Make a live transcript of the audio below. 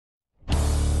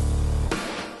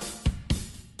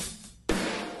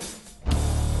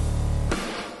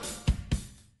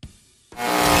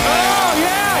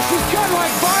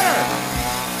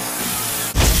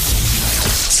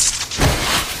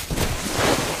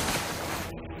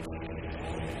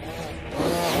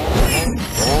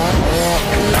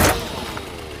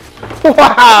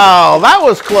Wow, that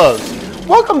was close.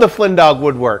 Welcome to Flynndogg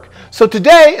Woodwork. So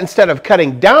today, instead of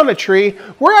cutting down a tree,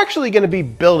 we're actually going to be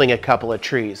building a couple of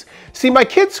trees. See, my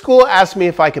kids' school asked me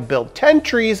if I could build 10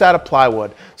 trees out of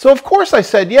plywood. So of course I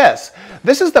said yes.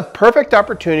 This is the perfect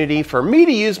opportunity for me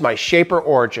to use my Shaper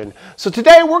Origin. So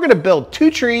today we're going to build 2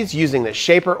 trees using the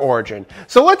Shaper Origin.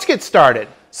 So let's get started.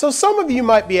 So some of you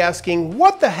might be asking,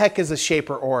 what the heck is a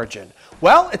Shaper Origin?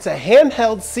 Well, it's a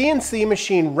handheld CNC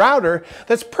machine router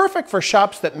that's perfect for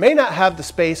shops that may not have the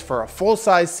space for a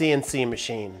full-size CNC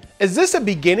machine. Is this a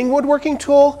beginning woodworking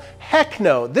tool? Heck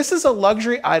no, this is a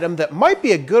luxury item that might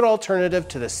be a good alternative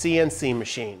to the CNC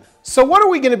machine. So what are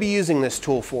we going to be using this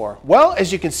tool for? Well,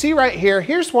 as you can see right here,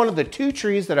 here's one of the 2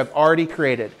 trees that I've already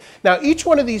created. Now each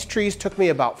one of these trees took me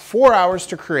about 4 hours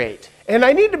to create. And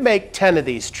I need to make 10 of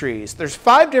these trees. There's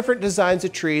 5 different designs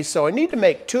of trees, so I need to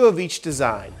make 2 of each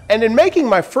design. And in making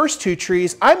my first 2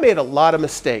 trees, I made a lot of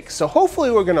mistakes. So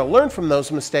hopefully we're going to learn from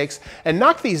those mistakes and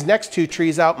knock these next 2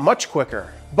 trees out much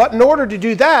quicker. But in order to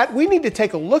do that, we need to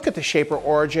take a look at the Shaper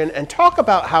Origin and talk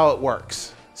about how it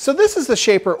works. So this is the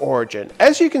Shaper Origin.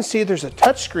 As you can see, there's a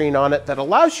touch screen on it that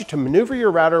allows you to maneuver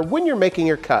your router when you're making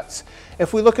your cuts.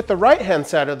 If we look at the right-hand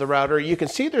side of the router, you can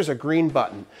see there's a green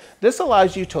button. This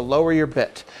allows you to lower your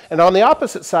bit. And on the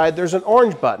opposite side, there's an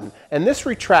orange button, and this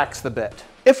retracts the bit.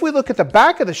 If we look at the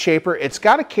back of the Shaper, it's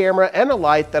got a camera and a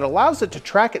light that allows it to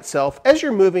track itself as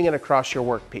you're moving it across your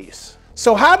workpiece.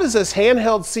 So how does this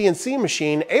handheld CNC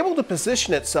machine able to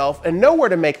position itself and know where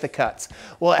to make the cuts?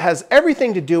 Well, it has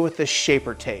everything to do with this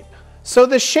Shaper tape. So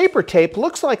this Shaper tape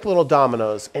looks like little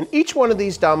dominoes, and each one of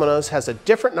these dominoes has a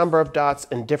different number of dots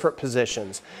in different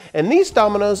positions. And these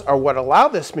dominoes are what allow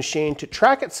this machine to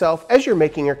track itself as you're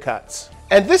making your cuts.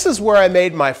 And this is where I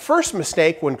made my first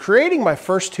mistake when creating my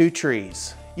first 2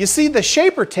 trees. You see, the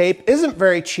Shaper tape isn't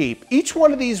very cheap. Each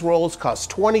one of these rolls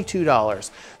costs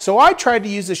 $22. So I tried to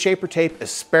use the Shaper tape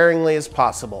as sparingly as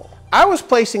possible. I was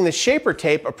placing the Shaper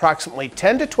tape approximately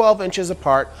 10 to 12 inches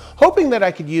apart, hoping that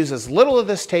I could use as little of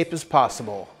this tape as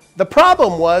possible. The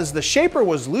problem was the Shaper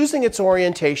was losing its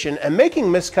orientation and making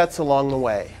miscuts along the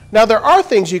way. Now there are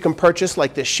things you can purchase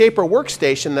like this Shaper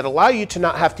workstation that allow you to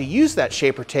not have to use that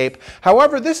Shaper tape.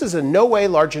 However, this is in no way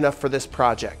large enough for this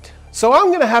project. So I'm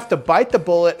going to have to bite the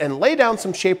bullet and lay down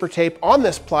some Shaper tape on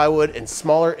this plywood in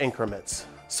smaller increments.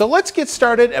 So let's get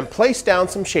started and place down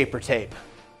some Shaper tape.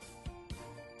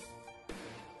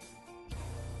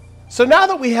 So now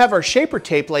that we have our Shaper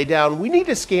tape laid down, we need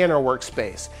to scan our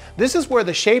workspace. This is where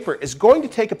the Shaper is going to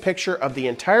take a picture of the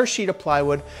entire sheet of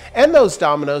plywood and those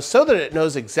dominoes so that it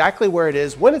knows exactly where it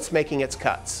is when it's making its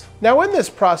cuts. Now in this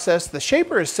process, the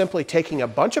Shaper is simply taking a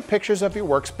bunch of pictures of your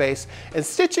workspace and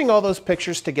stitching all those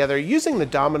pictures together using the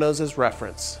dominoes as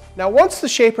reference. Now once the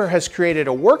Shaper has created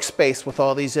a workspace with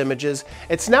all these images,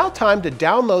 it's now time to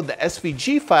download the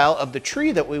SVG file of the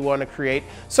tree that we want to create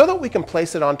so that we can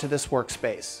place it onto this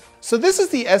workspace. So this is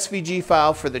the SVG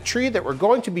file for the tree that we're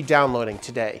going to be downloading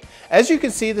today. As you can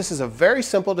see, this is a very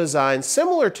simple design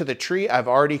similar to the tree I've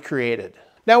already created.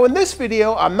 Now in this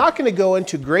video, I'm not going to go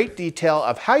into great detail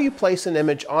of how you place an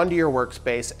image onto your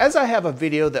workspace, as I have a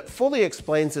video that fully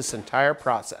explains this entire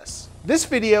process. This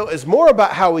video is more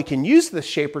about how we can use this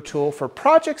Shaper tool for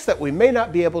projects that we may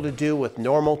not be able to do with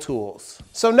normal tools.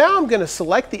 So now I'm going to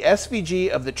select the SVG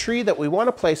of the tree that we want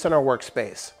to place on our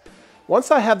workspace.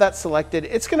 Once I have that selected,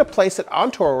 it's going to place it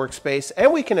onto our workspace,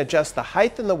 and we can adjust the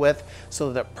height and the width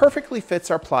so that it perfectly fits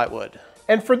our plywood.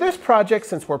 And for this project,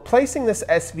 since we're placing this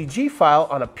SVG file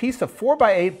on a piece of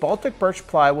 4x8 Baltic birch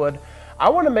plywood, I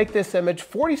want to make this image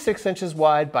 46 inches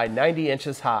wide by 90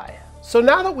 inches high. So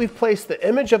now that we've placed the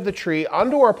image of the tree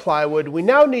onto our plywood, we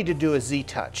now need to do a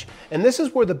Z-touch. And this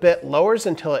is where the bit lowers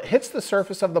until it hits the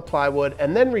surface of the plywood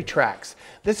and then retracts.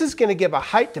 This is going to give a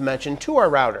height dimension to our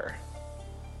router.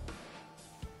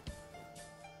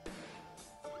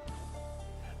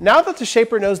 Now that the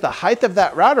Shaper knows the height of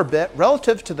that router bit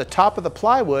relative to the top of the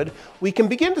plywood, we can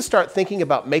begin to start thinking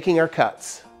about making our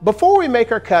cuts. Before we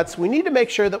make our cuts, we need to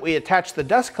make sure that we attach the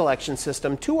dust collection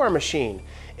system to our machine.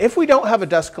 If we don't have a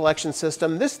dust collection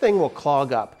system, this thing will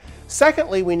clog up.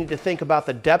 Secondly, we need to think about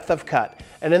the depth of cut.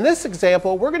 And in this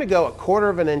example, we're going to go 1/4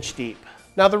 of an inch deep.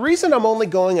 Now the reason I'm only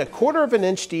going 1/4 of an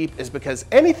inch deep is because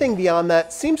anything beyond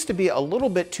that seems to be a little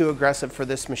bit too aggressive for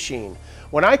this machine.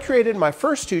 When I created my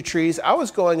first 2 trees, I was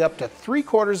going up to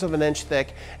 3/4 of an inch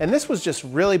thick, and this was just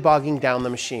really bogging down the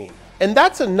machine. And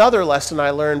that's another lesson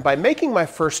I learned by making my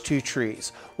first 2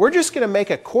 trees. We're just going to make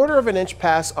 1/4 of an inch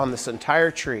pass on this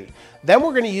entire tree. Then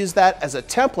we're going to use that as a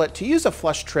template to use a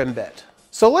flush trim bit.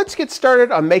 So let's get started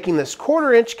on making this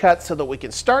 1/4 inch cut so that we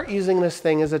can start using this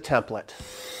thing as a template.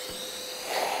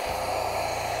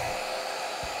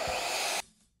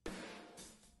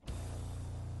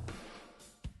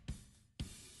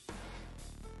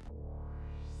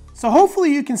 So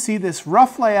hopefully you can see this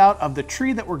rough layout of the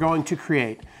tree that we're going to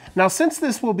create. Now since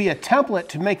this will be a template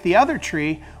to make the other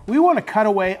tree, we want to cut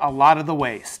away a lot of the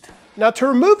waste. Now to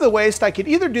remove the waste, I could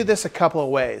either do this a couple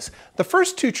of ways. The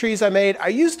first two trees I made, I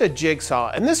used a jigsaw,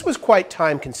 and this was quite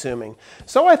time consuming.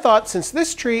 So I thought since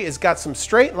this tree has got some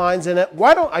straight lines in it,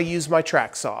 why don't I use my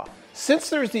track saw?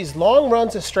 Since there's these long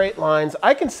runs of straight lines,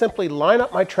 I can simply line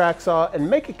up my track saw and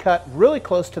make a cut really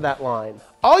close to that line.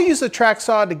 I'll use the track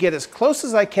saw to get as close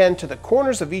as I can to the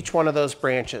corners of each one of those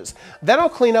branches. Then I'll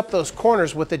clean up those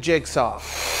corners with the jigsaw.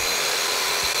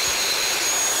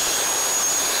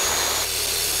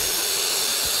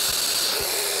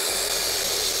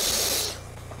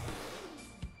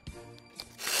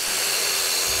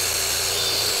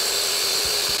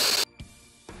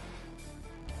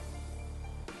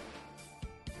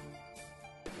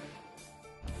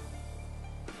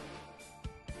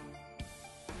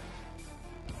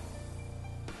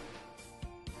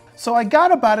 So I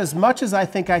got about as much as I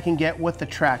think I can get with the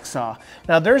track saw.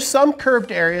 Now there's some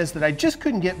curved areas that I just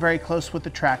couldn't get very close with the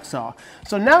track saw.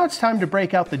 So now it's time to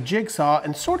break out the jigsaw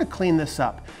and sort of clean this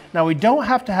up. Now we don't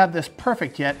have to have this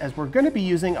perfect yet, as we're going to be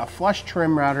using a flush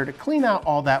trim router to clean out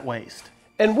all that waste.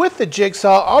 And with the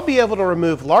jigsaw, I'll be able to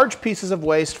remove large pieces of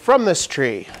waste from this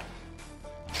tree.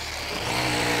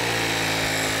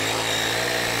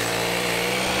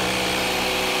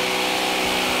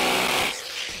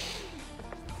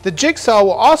 The jigsaw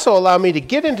will also allow me to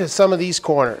get into some of these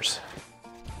corners.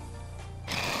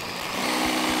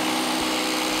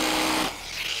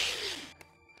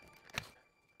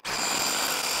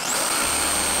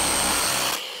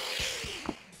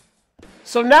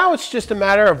 So now it's just a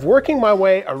matter of working my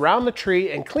way around the tree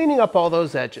and cleaning up all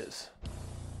those edges.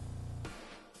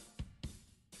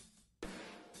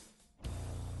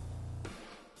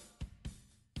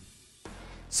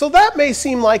 So that may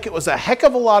seem like it was a heck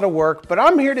of a lot of work, but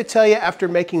I'm here to tell you after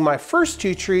making my first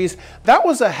two trees, that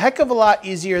was a heck of a lot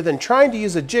easier than trying to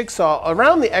use a jigsaw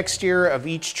around the exterior of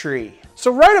each tree. So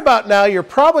right about now, you're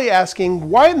probably asking,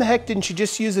 why in the heck didn't you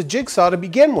just use a jigsaw to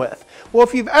begin with? Well,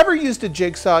 if you've ever used a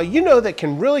jigsaw, you know that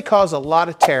can really cause a lot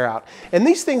of tear out. And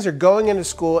these things are going into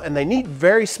school and they need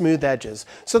very smooth edges.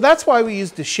 So that's why we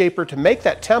used the shaper to make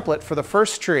that template for the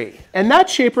first tree. And that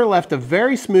shaper left a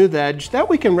very smooth edge that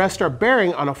we can rest our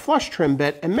bearing on a flush trim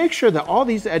bit and make sure that all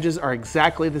these edges are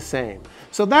exactly the same.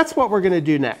 So that's what we're going to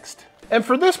do next. And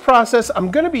for this process,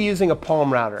 I'm going to be using a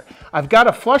palm router. I've got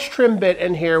a flush trim bit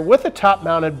in here with a top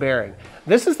mounted bearing.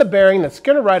 This is the bearing that's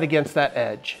going to ride against that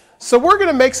edge. So we're going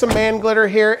to make some man glitter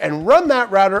here and run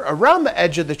that router around the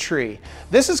edge of the tree.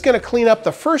 This is going to clean up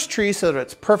the first tree so that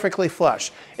it's perfectly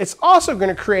flush. It's also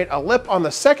going to create a lip on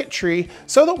the second tree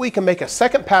so that we can make a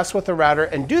second pass with the router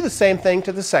and do the same thing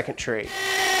to the second tree.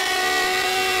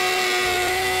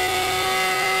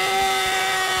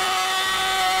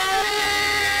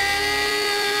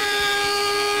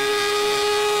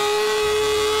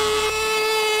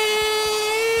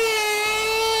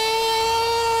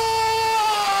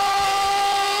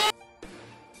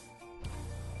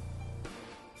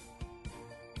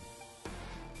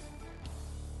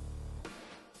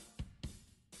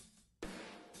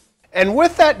 And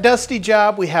with that dusty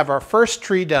job, we have our first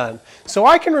tree done. So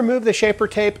I can remove the shaper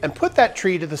tape and put that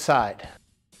tree to the side.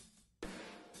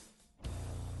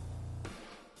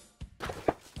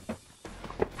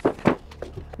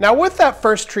 Now with that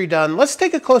first tree done, let's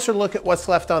take a closer look at what's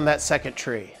left on that second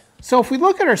tree. So if we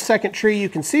look at our second tree, you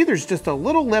can see there's just a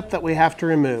little lip that we have to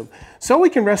remove. So we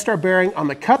can rest our bearing on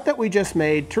the cut that we just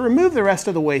made to remove the rest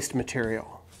of the waste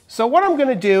material. So what I'm going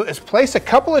to do is place a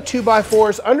couple of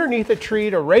 2x4s underneath the tree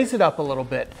to raise it up a little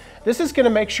bit. This is going to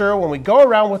make sure when we go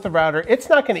around with the router, it's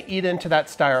not going to eat into that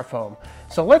styrofoam.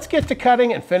 So let's get to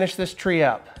cutting and finish this tree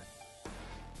up.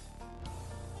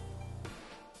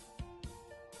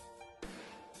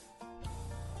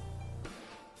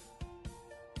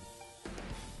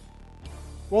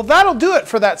 Well, that'll do it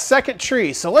for that second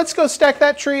tree. So let's go stack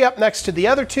that tree up next to the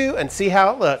other two and see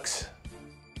how it looks.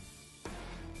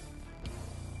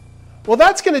 Well,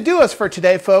 that's going to do us for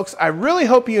today, folks. I really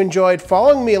hope you enjoyed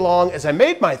following me along as I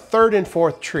made my third and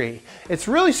fourth tree. It's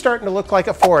really starting to look like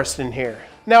a forest in here.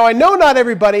 Now, I know not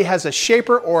everybody has a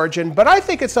shaper origin, but I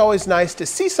think it's always nice to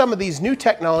see some of these new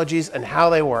technologies and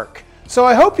how they work. So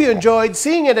I hope you enjoyed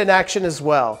seeing it in action as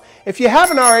well. If you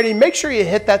haven't already, make sure you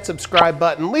hit that subscribe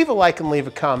button, leave a like, and leave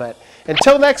a comment.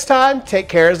 Until next time, take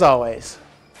care as always.